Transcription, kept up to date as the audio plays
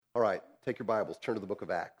All right, take your Bibles, turn to the book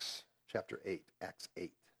of Acts, chapter 8, Acts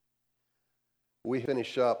 8. We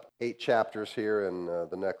finish up 8 chapters here in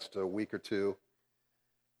the next week or two,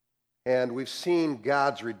 and we've seen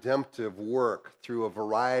God's redemptive work through a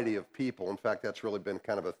variety of people. In fact, that's really been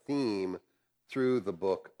kind of a theme through the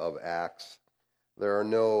book of Acts. There are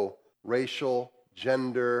no racial,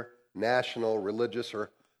 gender, national, religious,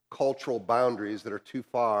 or cultural boundaries that are too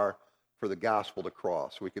far for the gospel to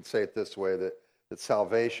cross. We could say it this way, that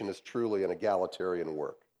salvation is truly an egalitarian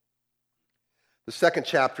work. The second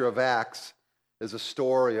chapter of Acts is a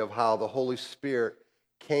story of how the Holy Spirit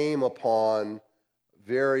came upon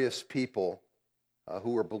various people who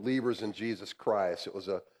were believers in Jesus Christ. It was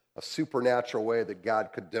a supernatural way that God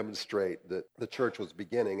could demonstrate that the church was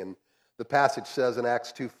beginning. And the passage says in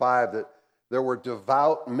Acts 2:5 that there were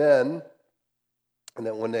devout men, and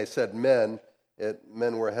that when they said men,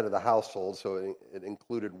 men were head of the household, so it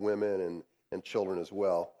included women and children as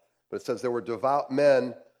well. But it says there were devout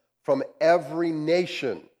men from every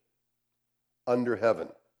nation under heaven.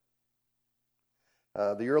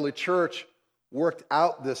 The early church worked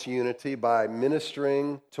out this unity by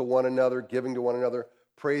ministering to one another, giving to one another,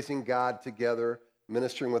 praising God together,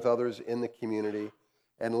 ministering with others in the community.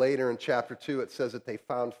 And later in chapter 2, it says that they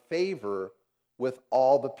found favor with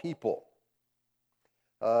all the people.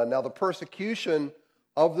 Now, the persecution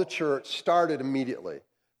of the church started immediately.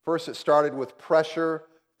 First, it started with pressure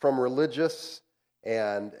from religious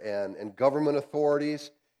and government authorities.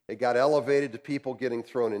 It got elevated to people getting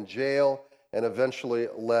thrown in jail, and eventually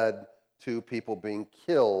it led to people being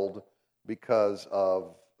killed because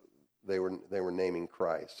of they were naming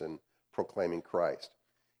Christ and proclaiming Christ.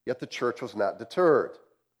 Yet the church was not deterred.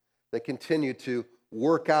 They continued to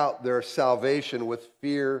work out their salvation with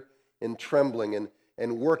fear and trembling,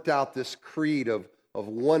 and worked out this creed of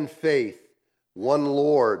one faith, one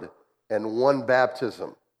Lord, and one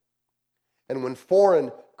baptism. And when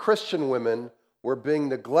foreign Christian women were being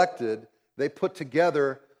neglected, they put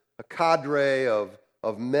together a cadre of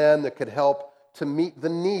men that could help to meet the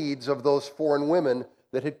needs of those foreign women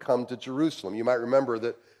that had come to Jerusalem. You might remember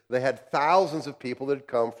that they had thousands of people that had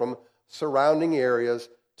come from surrounding areas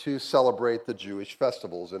to celebrate the Jewish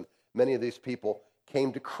festivals. And many of these people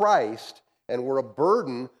came to Christ and were a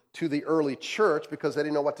burden to the early church because they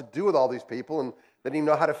didn't know what to do with all these people, and they didn't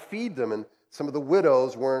know how to feed them, and some of the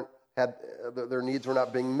widows their needs were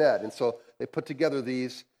not being met. And so they put together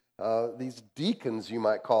these deacons, you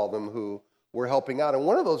might call them, who were helping out. And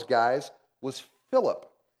one of those guys was Philip,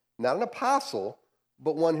 not an apostle,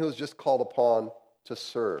 but one who was just called upon to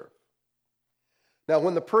serve. Now,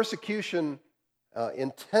 when the persecution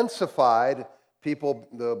intensified,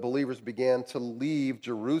 the believers began to leave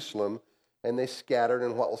Jerusalem, and they scattered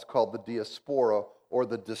in what was called the diaspora, or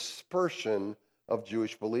the dispersion of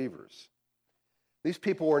Jewish believers. These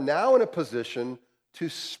people were now in a position to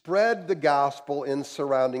spread the gospel in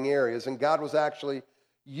surrounding areas, and God was actually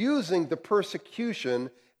using the persecution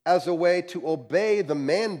as a way to obey the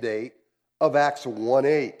mandate of Acts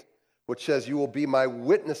 1:8, which says, "You will be my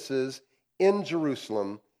witnesses in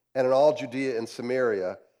Jerusalem and in all Judea and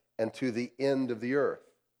Samaria and to the end of the earth."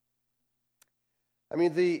 I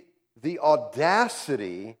mean, the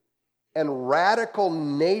audacity and radical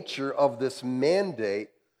nature of this mandate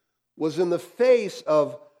was in the face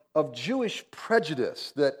of Jewish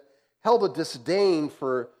prejudice that held a disdain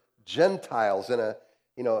for Gentiles and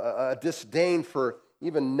a disdain for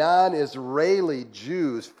even non-Israeli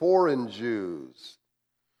Jews, foreign Jews,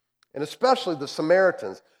 and especially the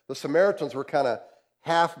Samaritans. The Samaritans were kind of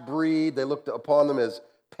half-breed. They looked upon them as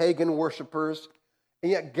pagan worshipers.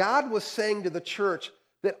 And yet God was saying to the church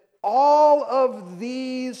that all of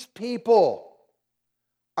these people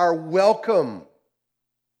are welcome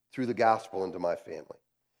through the gospel into my family.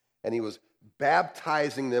 And he was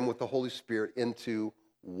baptizing them with the Holy Spirit into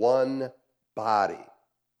one body.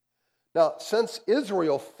 Now, since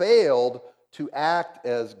Israel failed to act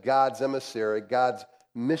as God's emissary, God's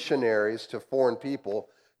missionaries to foreign people,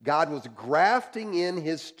 God was grafting in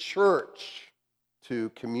his church to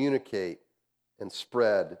communicate and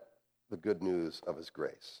spread the good news of his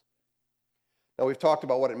grace. Now, we've talked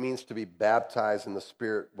about what it means to be baptized in the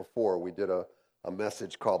Spirit before. We did a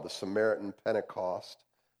message called the Samaritan Pentecost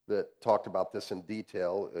that talked about this in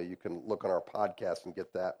detail. You can look on our podcast and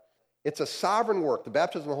get that. It's a sovereign work. The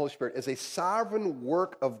baptism of the Holy Spirit is a sovereign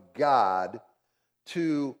work of God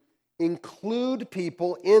to include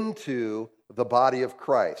people into the body of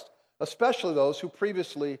Christ, especially those who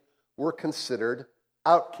previously were considered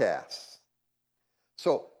outcasts.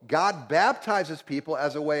 So God baptizes people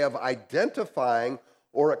as a way of identifying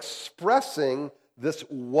or expressing this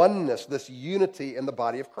oneness, this unity in the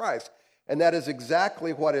body of Christ. And that is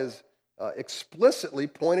exactly what is explicitly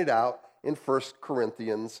pointed out in 1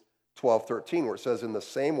 Corinthians 12:13, where it says, in the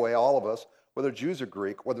same way, all of us, whether Jews or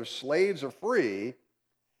Greek, whether slaves or free,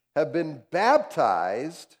 have been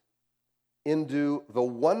baptized into the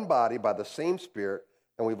one body by the same Spirit,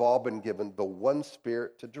 and we've all been given the one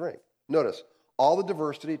Spirit to drink. Notice, all the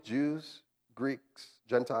diversity, Jews, Greeks,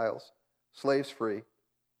 Gentiles, slaves, free,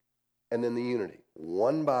 and then the unity.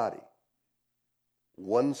 One body,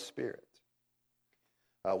 one Spirit.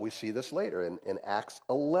 We see this later in Acts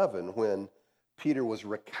 11 when Peter was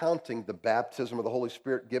recounting the baptism of the Holy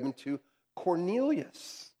Spirit given to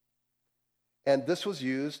Cornelius. And this was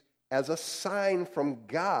used as a sign from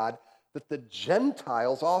God that the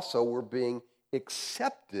Gentiles also were being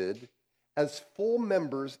accepted as full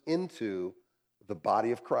members into the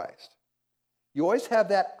body of Christ. You always have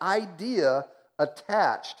that idea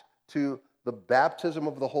attached to the baptism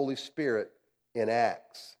of the Holy Spirit in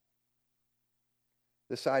Acts.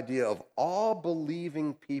 This idea of all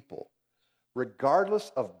believing people,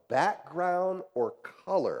 regardless of background or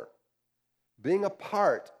color, being a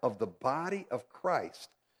part of the body of Christ.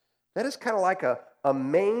 That is kind of like a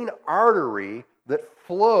main artery that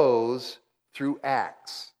flows through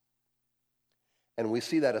Acts. And we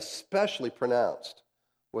see that especially pronounced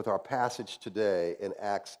with our passage today in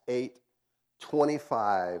Acts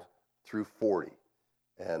 8:25 through 40.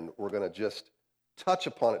 And we're going to just touch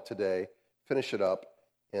upon it today, finish it up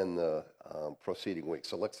in the proceeding week.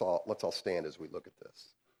 So let's all stand as we look at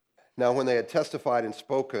this. Now, when they had testified and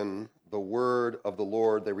spoken the word of the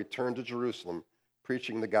Lord, they returned to Jerusalem,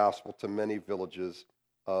 preaching the gospel to many villages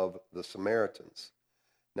of the Samaritans.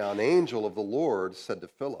 Now, an angel of the Lord said to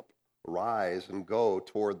Philip, "Rise and go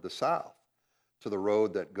toward the south, to the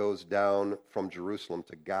road that goes down from Jerusalem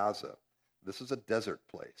to Gaza. This is a desert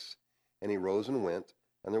place." And he rose and went,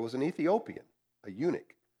 and there was an Ethiopian, a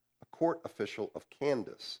eunuch, a court official of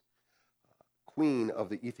Candace, queen of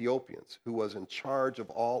the Ethiopians, who was in charge of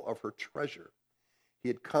all of her treasure. He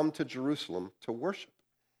had come to Jerusalem to worship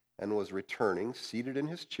and was returning, seated in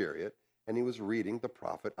his chariot, and he was reading the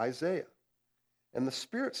prophet Isaiah. And the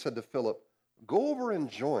Spirit said to Philip, "Go over and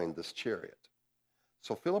join this chariot."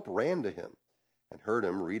 So Philip ran to him and heard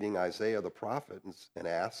him reading Isaiah the prophet and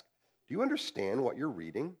asked, "Do you understand what you're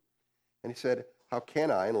reading?" And he said, "How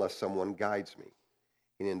can I unless someone guides me?"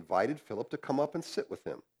 And he invited Philip to come up and sit with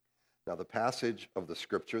him. Now the passage of the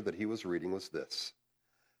scripture that he was reading was this: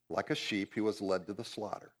 "Like a sheep he was led to the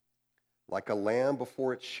slaughter. Like a lamb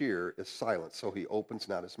before its shearer is silent, so he opens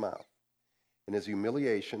not his mouth. In his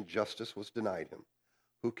humiliation justice was denied him.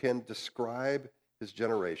 Who can describe his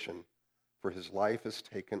generation? For his life is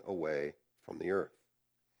taken away from the earth."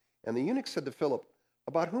 And the eunuch said to Philip,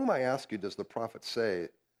 "About whom, I ask you, does the prophet say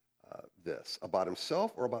this? About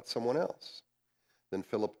himself or about someone else?" Then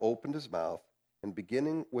Philip opened his mouth, and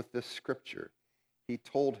beginning with this scripture, he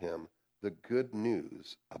told him the good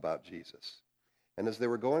news about Jesus. And as they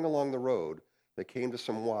were going along the road, they came to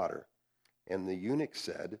some water. And the eunuch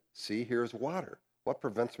said, "See, here is water. What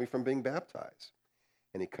prevents me from being baptized?"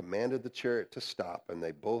 And he commanded the chariot to stop, and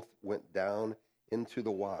they both went down into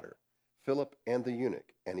the water, Philip and the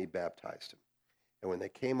eunuch, and he baptized him. And when they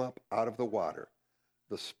came up out of the water,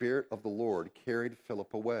 the Spirit of the Lord carried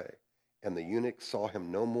Philip away, and the eunuch saw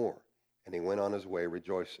him no more, and he went on his way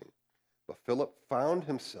rejoicing. But Philip found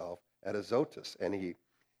himself at Azotus, and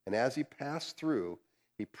as he passed through,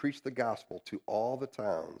 he preached the gospel to all the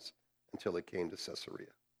towns until he came to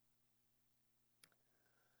Caesarea.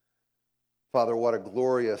 Father, what a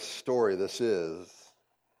glorious story this is.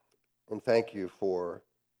 And thank you for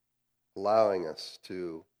allowing us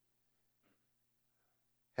to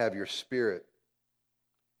have your Spirit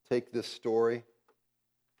take this story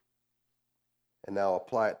and now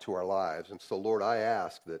apply it to our lives. And so, Lord, I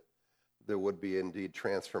ask that there would be indeed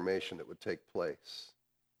transformation that would take place.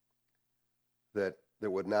 That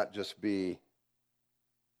there would not just be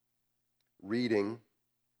reading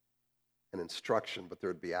and instruction, but there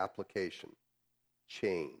would be application,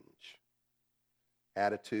 change,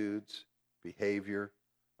 attitudes, behavior,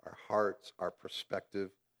 our hearts, our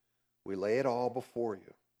perspective. We lay it all before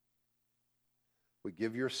you. We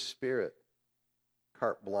give your Spirit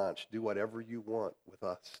carte blanche. Do whatever you want with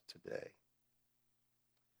us today.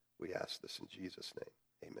 We ask this in Jesus'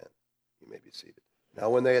 name. Amen. You may be seated. Now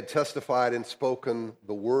when they had testified and spoken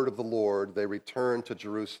the word of the Lord, they returned to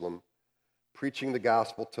Jerusalem, preaching the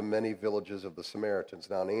gospel to many villages of the Samaritans.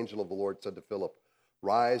 Now an angel of the Lord said to Philip,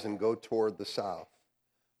 "Rise and go toward the south,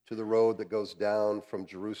 to the road that goes down from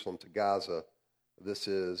Jerusalem to Gaza. This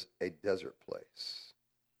is a desert place."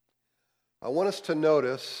 I want us to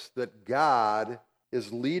notice that God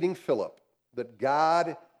is leading Philip, that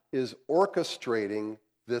God is orchestrating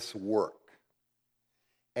this work.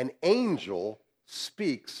 An angel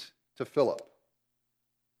speaks to Philip.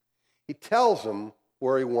 He tells him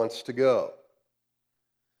where he wants to go.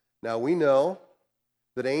 Now we know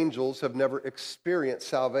that angels have never experienced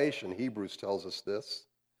salvation. Hebrews tells us this.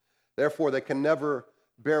 Therefore, they can never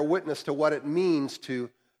bear witness to what it means to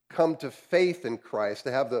come to faith in Christ,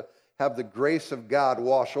 to have the grace of God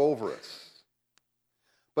wash over us.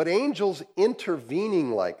 But angels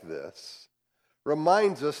intervening like this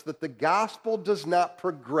reminds us that the gospel does not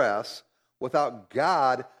progress without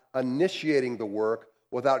God initiating the work,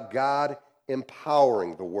 without God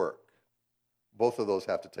empowering the work. Both of those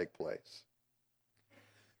have to take place.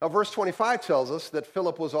 Now, verse 25 tells us that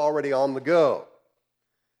Philip was already on the go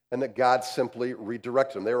and that God simply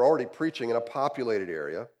redirected him. They were already preaching in a populated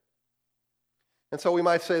area. And so we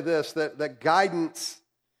might say this, that guidance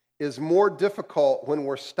is more difficult when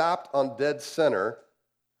we're stopped on dead center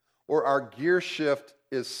or our gear shift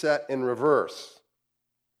is set in reverse.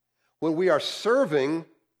 When we are serving,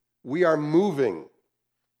 we are moving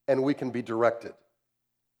and we can be directed.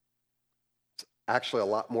 It's actually a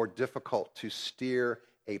lot more difficult to steer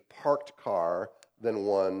a parked car than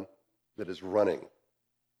one that is running.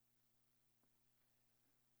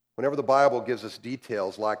 Whenever the Bible gives us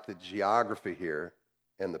details like the geography here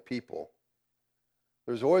and the people,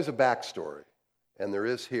 there's always a backstory, and there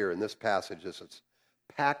is here in this passage. It's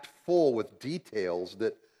packed full with details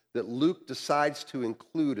that Luke decides to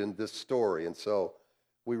include in this story, and so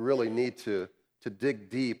we really need to dig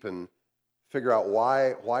deep and figure out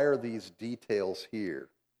why are these details here.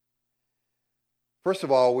 First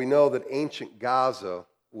of all, we know that ancient Gaza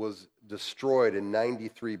was destroyed in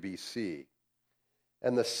 93 BC.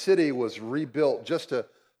 And the city was rebuilt just a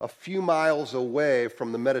few miles away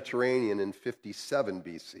from the Mediterranean in 57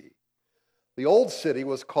 BC. The old city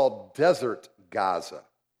was called Desert Gaza.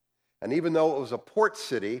 And even though it was a port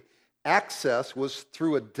city, access was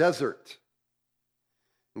through a desert.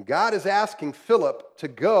 And God is asking Philip to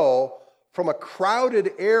go from a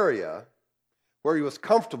crowded area where he was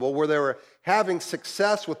comfortable, where they were having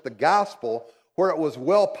success with the gospel, where it was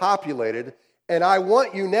well populated, and I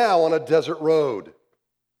want you now on a desert road.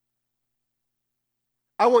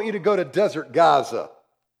 I want you to go to Desert Gaza.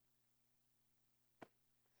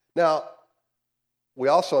 Now, we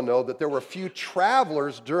also know that there were few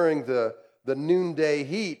travelers during the noonday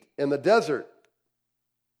heat in the desert.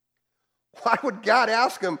 Why would God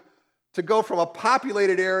ask him to go from a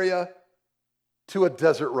populated area to a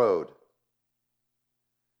desert road?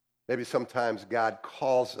 Maybe sometimes God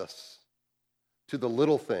calls us to the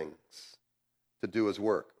little things to do his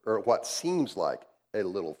work, or what seems like a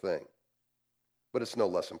little thing. But it's no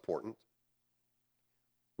less important.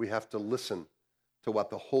 We have to listen to what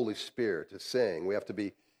the Holy Spirit is saying. We have to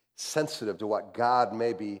be sensitive to what God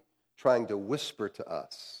may be trying to whisper to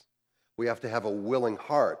us. We have to have a willing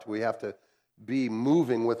heart. We have to be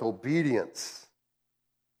moving with obedience.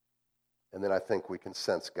 And then I think we can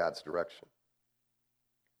sense God's direction.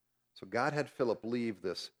 So God had Philip leave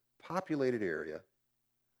this populated area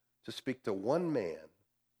to speak to one man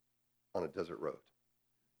on a desert road.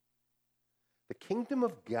 The kingdom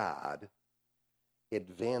of God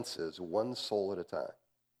advances one soul at a time.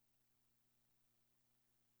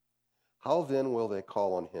 How then will they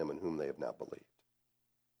call on him in whom they have not believed?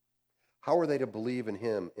 How are they to believe in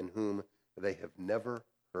him in whom they have never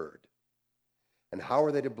heard? And how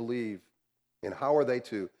are they to believe, and how are they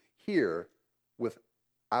to hear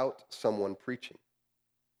without someone preaching?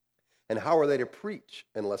 And how are they to preach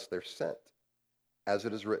unless they're sent? As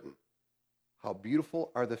it is written, how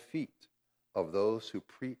beautiful are the feet of those who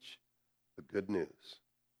preach the good news.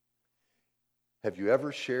 Have you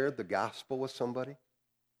ever shared the gospel with somebody?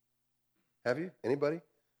 Have you? Anybody?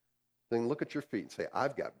 Then look at your feet and say,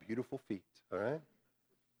 I've got beautiful feet, all right?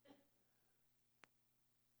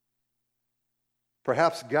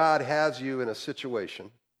 Perhaps God has you in a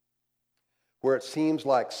situation where it seems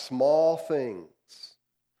like small things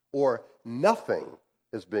or nothing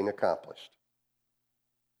is being accomplished.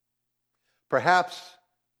 Perhaps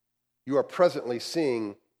you are presently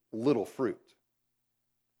seeing little fruit.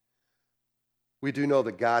 We do know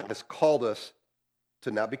that God has called us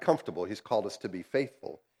to not be comfortable. He's called us to be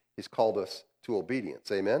faithful. He's called us to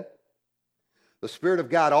obedience. Amen? The Spirit of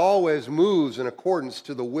God always moves in accordance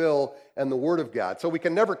to the will and the Word of God. So we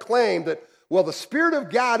can never claim that, well, the Spirit of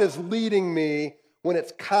God is leading me when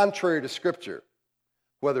it's contrary to Scripture.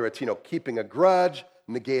 Whether it's, keeping a grudge,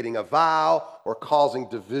 negating a vow, or causing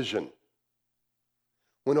division.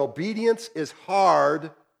 When obedience is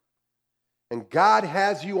hard and God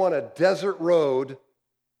has you on a desert road,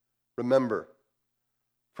 remember,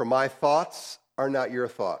 for my thoughts are not your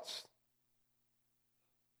thoughts.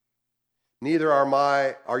 Neither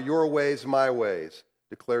are your ways my ways,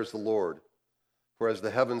 declares the Lord. For as the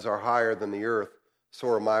heavens are higher than the earth, so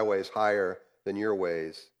are my ways higher than your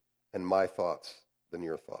ways, and my thoughts than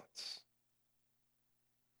your thoughts.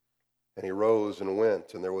 And he rose and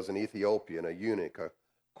went, and there was an Ethiopian, a eunuch, a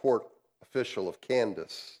court official of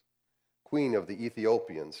Candace, queen of the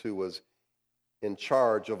Ethiopians, who was in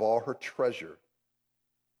charge of all her treasure.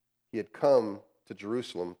 He had come to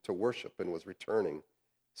Jerusalem to worship and was returning,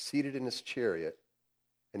 seated in his chariot,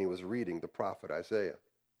 and he was reading the prophet Isaiah.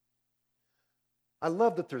 I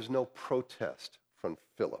love that there's no protest from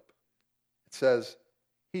Philip. It says,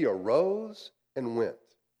 he arose and went.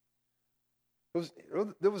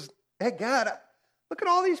 There was, hey, God, look at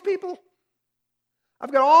all these people.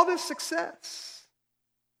 I've got all this success.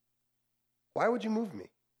 Why would you move me?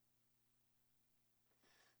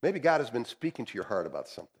 Maybe God has been speaking to your heart about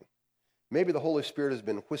something. Maybe the Holy Spirit has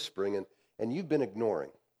been whispering and you've been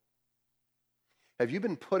ignoring. Have you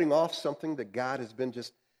been putting off something that God has been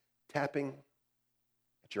just tapping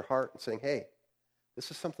at your heart and saying, hey,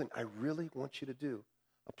 this is something I really want you to do,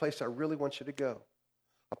 a place I really want you to go,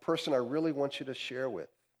 a person I really want you to share with,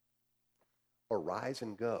 or rise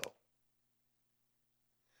and go?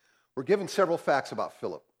 We're given several facts about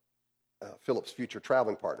Philip's future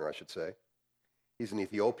traveling partner, I should say. He's an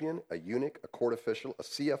Ethiopian, a eunuch, a court official, a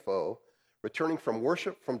CFO, returning from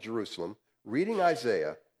worship from Jerusalem, reading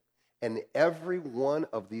Isaiah, and every one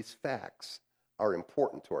of these facts are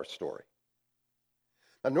important to our story.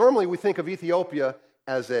 Now, normally we think of Ethiopia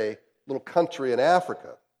as a little country in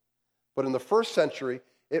Africa, but in the first century,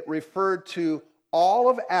 it referred to all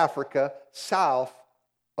of Africa south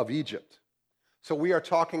of Egypt. So we are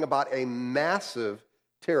talking about a massive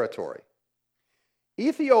territory.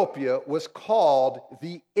 Ethiopia was called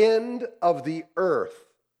the end of the earth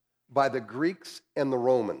by the Greeks and the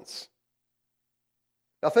Romans.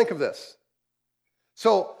 Now think of this.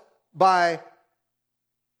 So by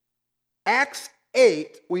Acts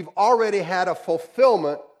 8, we've already had a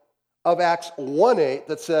fulfillment of Acts 1:8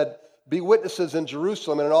 that said, be witnesses in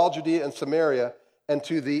Jerusalem and in all Judea and Samaria and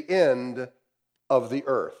to the end of the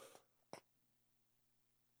earth.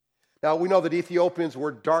 Now we know that Ethiopians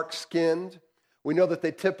were dark-skinned. We know that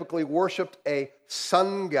they typically worshiped a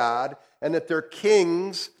sun god and that their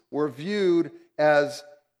kings were viewed as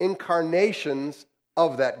incarnations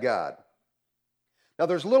of that god. Now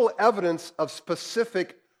there's little evidence of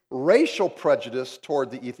specific racial prejudice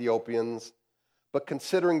toward the Ethiopians, but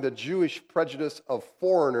considering the Jewish prejudice of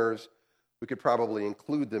foreigners, we could probably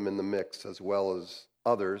include them in the mix as well as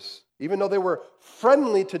others. Even though they were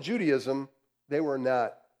friendly to Judaism, they were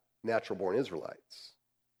not natural-born Israelites.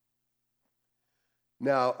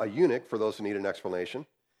 Now, a eunuch, for those who need an explanation,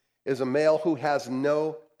 is a male who has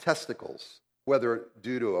no testicles, whether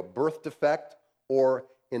due to a birth defect or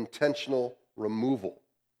intentional removal.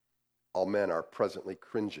 All men are presently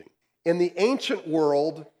cringing. In the ancient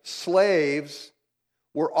world, slaves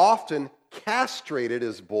were often castrated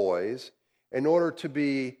as boys in order to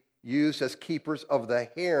be used as keepers of the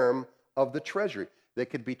harem of the treasury. They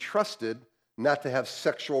could be trusted not to have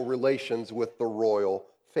sexual relations with the royal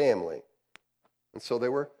family. And so they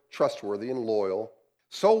were trustworthy and loyal.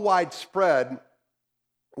 So widespread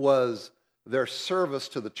was their service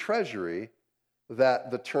to the treasury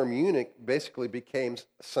that the term eunuch basically became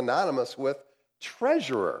synonymous with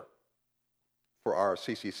treasurer. For our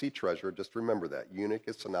CCC treasurer, just remember that. Eunuch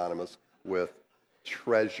is synonymous with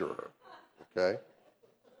treasurer. Okay?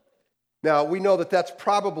 Now, we know that that's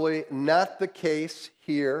probably not the case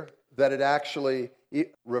here, that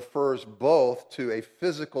it refers both to a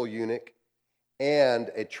physical eunuch and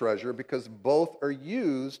a treasurer, because both are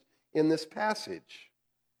used in this passage.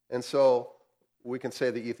 And so we can say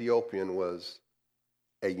the Ethiopian was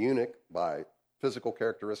a eunuch by physical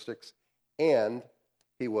characteristics, and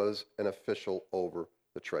he was an official over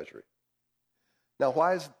the treasury. Now,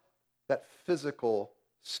 why is that physical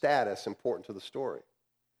status important to the story?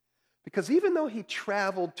 Because even though he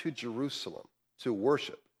traveled to Jerusalem to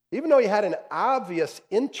worship, even though he had an obvious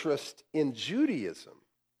interest in Judaism,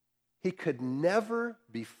 he could never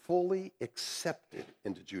be fully accepted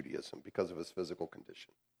into Judaism because of his physical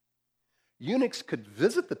condition. Eunuchs could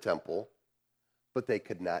visit the temple, but they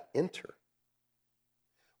could not enter.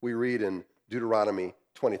 We read in Deuteronomy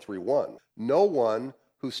 23:1, no one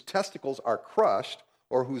whose testicles are crushed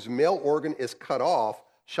or whose male organ is cut off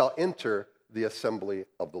shall enter the assembly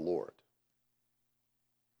of the Lord.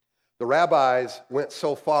 The rabbis went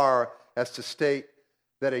so far as to state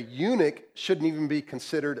that a eunuch shouldn't even be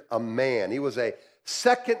considered a man. He was a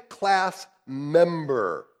second-class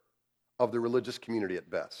member of the religious community at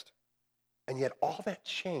best. And yet all that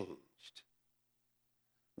changed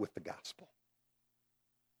with the gospel.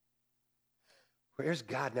 Here's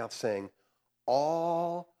God now saying,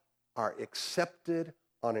 all are accepted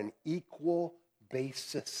on an equal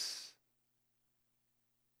basis.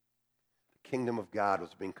 The kingdom of God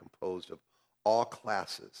was being composed of all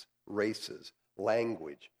classes, races,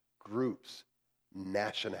 language, groups,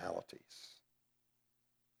 nationalities.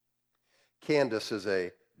 Candace is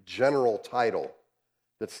a general title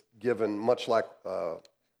that's given much like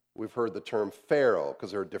we've heard the term Pharaoh,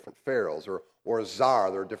 because there are different pharaohs, or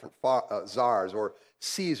Czar, there are different czars, or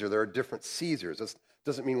Caesar, there are different Caesars. This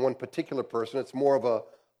doesn't mean one particular person. It's more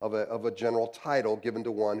of a general title given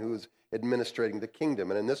to one who's administrating the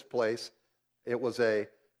kingdom. And in this place, it was a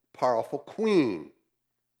powerful queen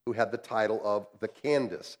who had the title of the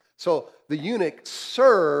Candace. So the eunuch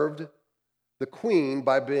served the queen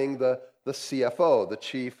by being the CFO, the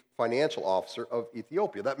chief financial officer of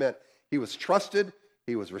Ethiopia. That meant he was trusted,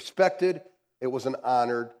 he was respected, it was an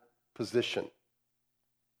honored position.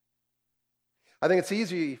 I think it's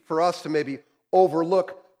easy for us to maybe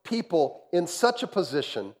overlook people in such a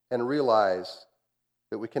position and realize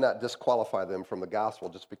that we cannot disqualify them from the gospel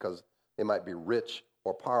just because they might be rich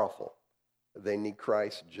or powerful. They need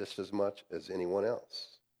Christ just as much as anyone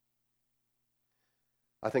else.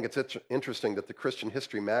 I think it's interesting that the Christian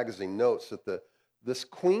History magazine notes that this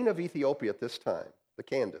queen of Ethiopia at this time, the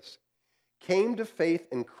Candace, came to faith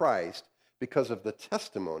in Christ because of the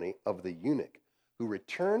testimony of the eunuch who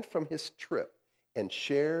returned from his trip and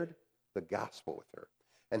shared the gospel with her.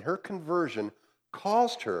 And her conversion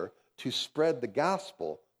caused her to spread the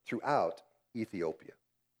gospel throughout Ethiopia.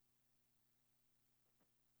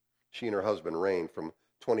 She and her husband reigned from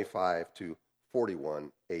 25 to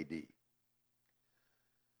 41 AD.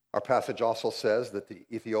 Our passage also says that the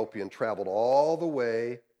Ethiopian traveled all the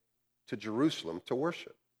way to Jerusalem to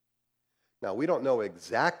worship. Now, we don't know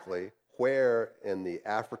exactly where in the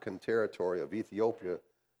African territory of Ethiopia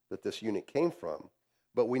that this eunuch came from,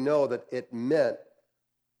 but we know that it meant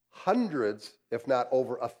hundreds, if not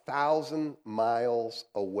over 1,000 miles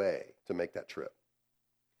away to make that trip.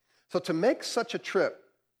 So to make such a trip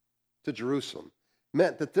to Jerusalem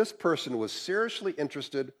meant that this person was seriously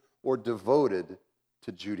interested or devoted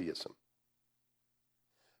to Judaism.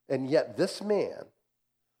 And yet this man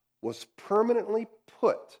was permanently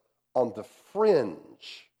put on the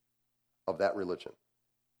fringe of that religion,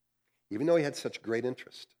 even though he had such great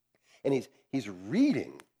interest. And he's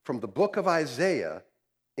reading from the book of Isaiah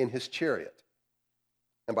in his chariot.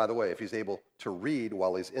 And by the way, if he's able to read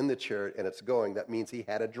while he's in the chariot and it's going, that means he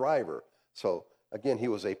had a driver. So again, he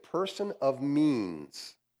was a person of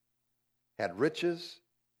means, had riches,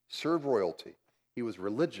 served royalty. He was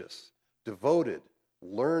religious, devoted,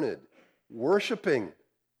 learned, worshiping.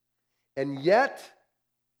 And yet,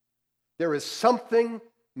 there is something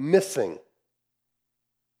missing.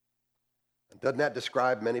 And doesn't that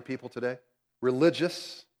describe many people today?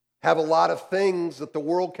 Religious, have a lot of things that the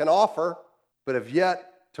world can offer, but have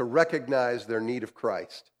yet to recognize their need of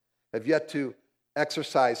Christ, have yet to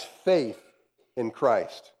exercise faith in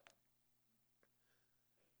Christ.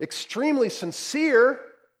 Extremely sincere,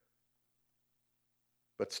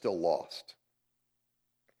 but still lost.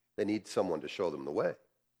 They need someone to show them the way.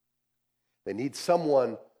 They need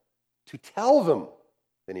someone to tell them.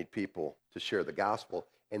 They need people to share the gospel,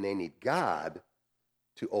 and they need God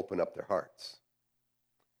to open up their hearts.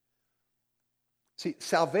 See,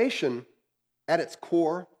 salvation at its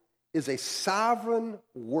core is a sovereign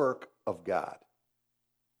work of God.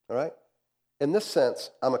 All right? In this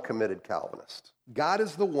sense, I'm a committed Calvinist. God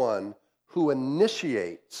is the one who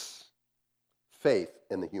initiates faith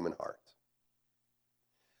in the human heart.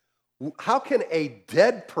 How can a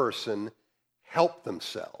dead person help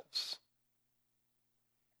themselves?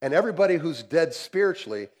 And everybody who's dead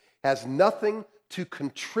spiritually has nothing to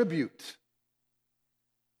contribute.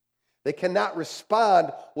 They cannot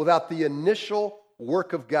respond without the initial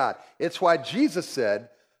work of God. It's why Jesus said,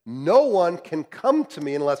 no one can come to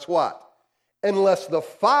me unless what? Unless the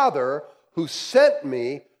Father who sent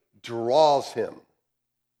me draws him.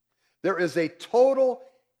 There is a total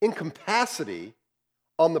incapacity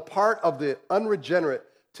on the part of the unregenerate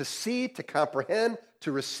to see, to comprehend,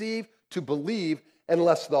 to receive, to believe,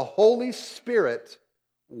 unless the Holy Spirit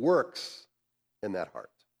works in that heart.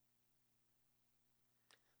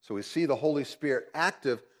 So we see the Holy Spirit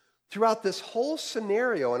active throughout this whole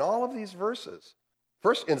scenario in all of these verses.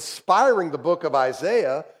 First, inspiring the book of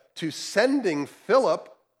Isaiah to sending Philip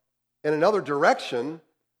in another direction,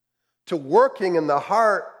 to working in the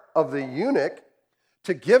heart of the eunuch,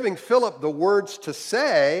 to giving Philip the words to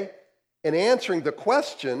say and answering the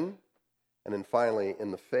question, and then finally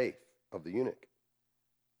in the faith of the eunuch.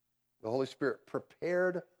 The Holy Spirit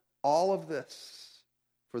prepared all of this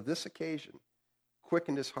for this occasion,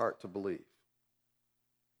 quickened his heart to believe.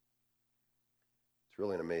 It's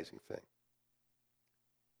really an amazing thing.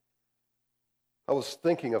 I was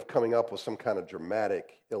thinking of coming up with some kind of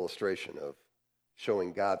dramatic illustration of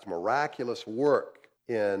showing God's miraculous work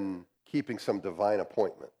in keeping some divine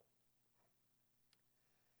appointment.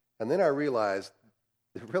 And then I realized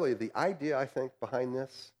that really the idea, I think, behind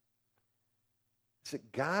this is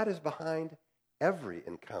that God is behind every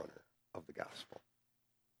encounter of the gospel.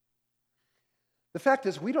 The fact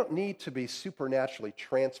is, we don't need to be supernaturally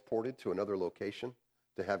transported to another location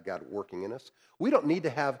to have God working in us. We don't need to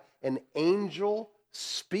have an angel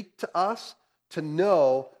speak to us to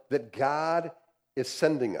know that God is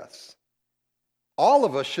sending us. All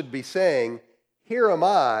of us should be saying, "Here am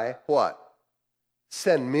I," what?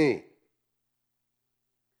 Send me.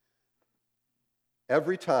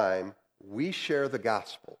 Every time we share the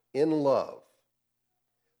gospel in love,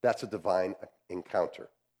 that's a divine encounter.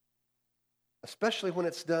 Especially when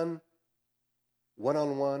it's done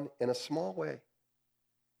one-on-one in a small way,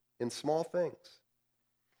 in small things.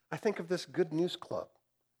 I think of this Good News Club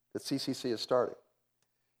that CCC is starting.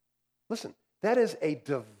 Listen, that is a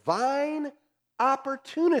divine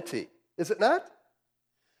opportunity, is it not?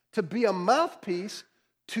 To be a mouthpiece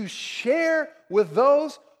to share with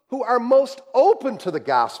those who are most open to the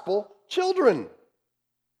gospel, children.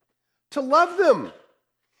 To love them.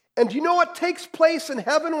 And do you know what takes place in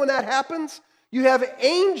heaven when that happens? You have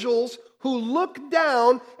angels who look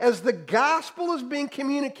down as the gospel is being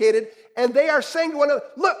communicated, and they are saying to one another,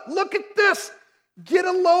 look at this. Get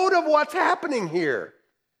a load of what's happening here.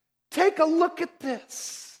 Take a look at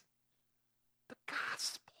this. The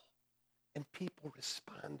gospel. And people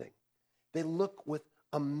responding. They look with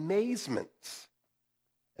amazement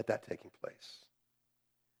at that taking place.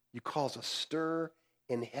 You cause a stir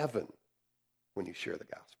in heaven when you share the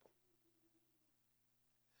gospel.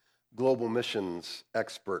 Global missions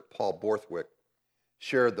expert Paul Borthwick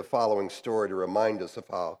shared the following story to remind us of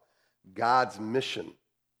how God's mission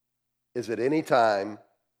is at any time,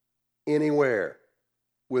 anywhere,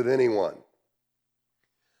 with anyone.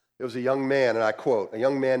 There was a young man, and I quote, a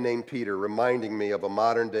young man named Peter, reminding me of a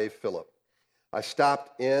modern-day Philip. I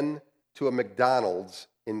stopped in to a McDonald's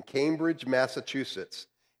in Cambridge, Massachusetts,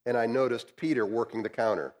 and I noticed Peter working the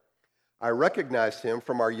counter. I recognized him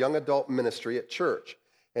from our young adult ministry at church,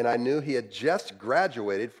 and I knew he had just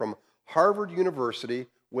graduated from Harvard University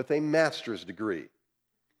with a master's degree.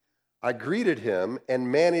 I greeted him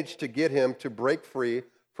and managed to get him to break free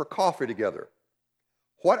for coffee together.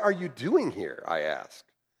 What are you doing here? I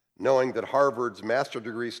asked, knowing that Harvard's master's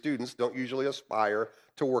degree students don't usually aspire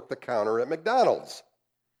to work the counter at McDonald's.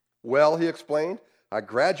 Well, he explained, I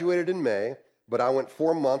graduated in May, but I went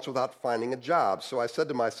 4 months without finding a job. So I said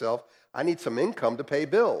to myself, I need some income to pay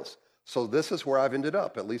bills. So this is where I've ended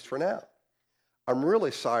up, at least for now. I'm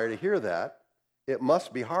really sorry to hear that. It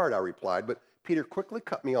must be hard, I replied, but Peter quickly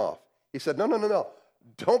cut me off. He said, no.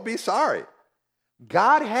 Don't be sorry.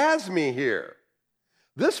 God has me here.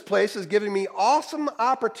 This place is giving me awesome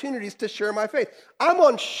opportunities to share my faith. I'm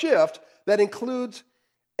on shift that includes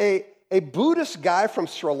a Buddhist guy from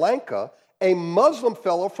Sri Lanka, a Muslim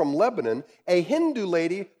fellow from Lebanon, a Hindu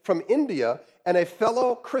lady from India, and a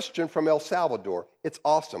fellow Christian from El Salvador. It's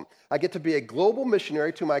awesome. I get to be a global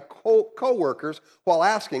missionary to my co-workers while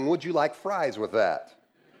asking, would you like fries with that?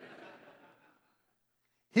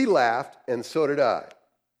 He laughed, and so did I.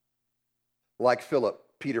 Like Philip,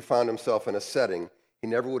 Peter found himself in a setting he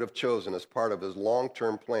never would have chosen as part of his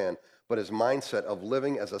long-term plan, but his mindset of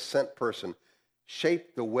living as a sent person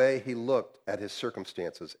shaped the way he looked at his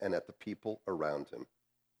circumstances and at the people around him.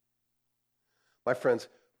 My friends,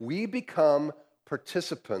 we become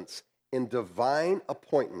participants in divine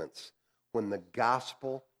appointments when the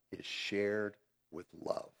gospel is shared with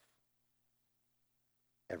love.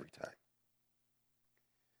 Every time.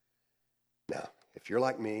 Now, if you're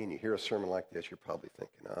like me and you hear a sermon like this, you're probably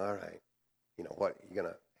thinking, all right, you know what, you're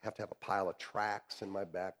going to have a pile of tracts in my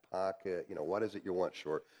back pocket. You know, what is it you want,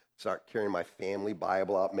 short? Start carrying my family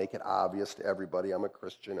Bible out, make it obvious to everybody I'm a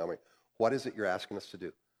Christian. What is it you're asking us to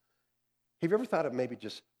do? Have you ever thought of maybe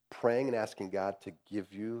just praying and asking God to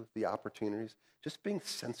give you the opportunities? Just being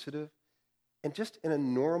sensitive and just in a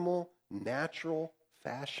normal, natural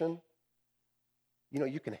fashion. You know,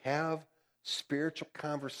 you can have spiritual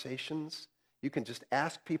conversations. You can just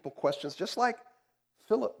ask people questions, just like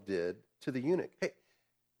Philip did to the eunuch. Hey,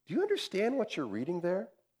 do you understand what you're reading there?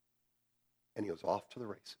 And he was off to the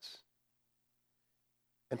races.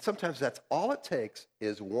 And sometimes that's all it takes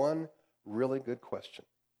is one really good question.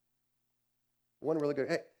 One really good,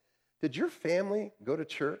 hey, Did your family go to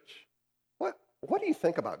church? What do you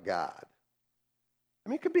think about God? I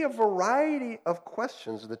mean, it could be a variety of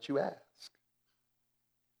questions that you ask.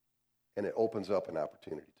 And it opens up an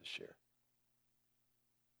opportunity to share.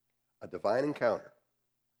 A divine encounter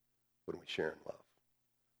when we share in love.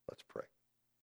 Let's pray.